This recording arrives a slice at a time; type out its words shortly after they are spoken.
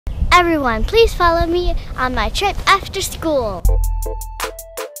Everyone, please follow me on my trip after school.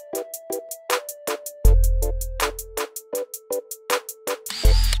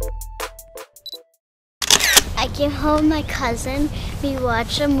 I came home with my cousin. We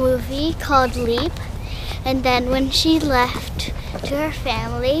watched a movie called Leap. And then when she left to her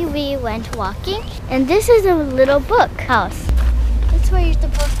family, we went walking. And this is a little book house. That's where you're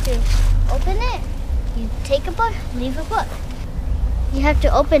supposed to open it. You take a book, leave a book. You have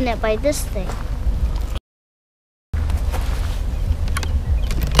to open it by this thing.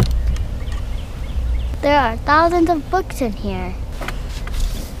 There are thousands of books in here.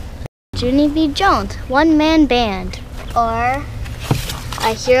 Junie B. Jones, one-man band. Or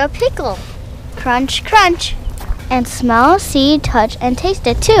I hear a pickle. Crunch, crunch. And smell, see, touch, and taste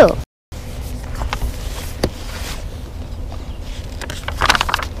it too.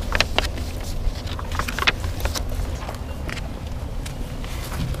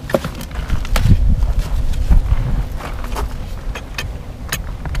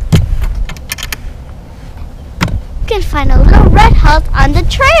 You can find a little red house on the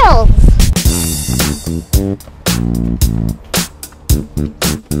trails.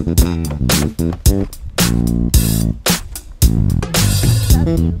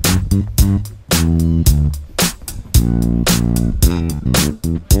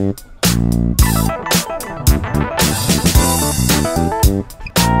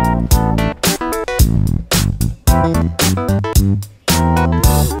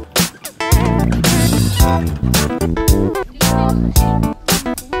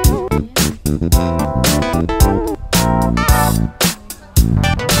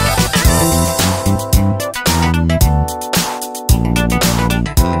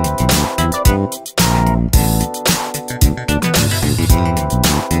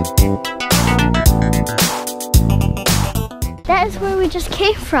 That is where we just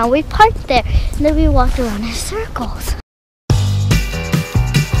came from. We parked there and then we walked around in circles.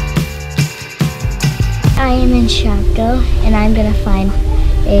 I am in Shopko and I'm gonna find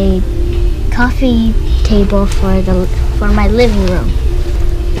a coffee table for my living room.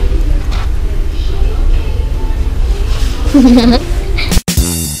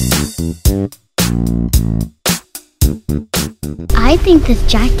 I think this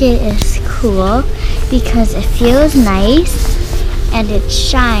jacket is cool because it feels nice and it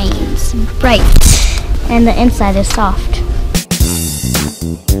shines bright and the inside is soft.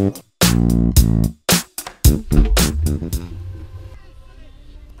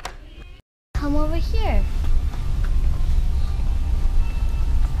 Come over here.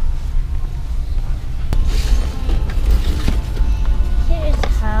 Here is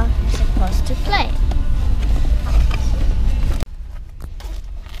how you're supposed to play.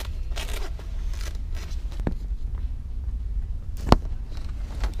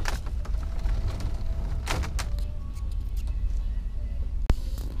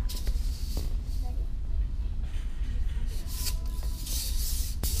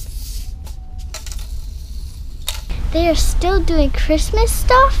 They are still doing Christmas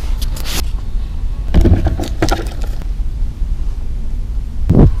stuff.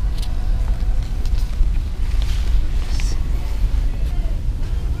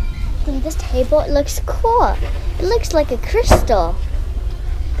 And this table, it looks cool. It looks like a crystal.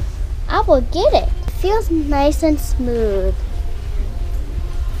 I will get it. It feels nice and smooth.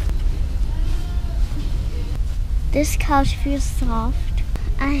 This couch feels soft.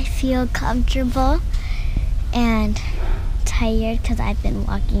 I feel comfortable and tired because I've been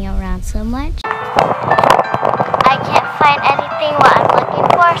walking around so much. I can't find anything what I'm looking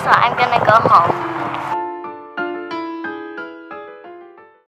for, so I'm gonna go home.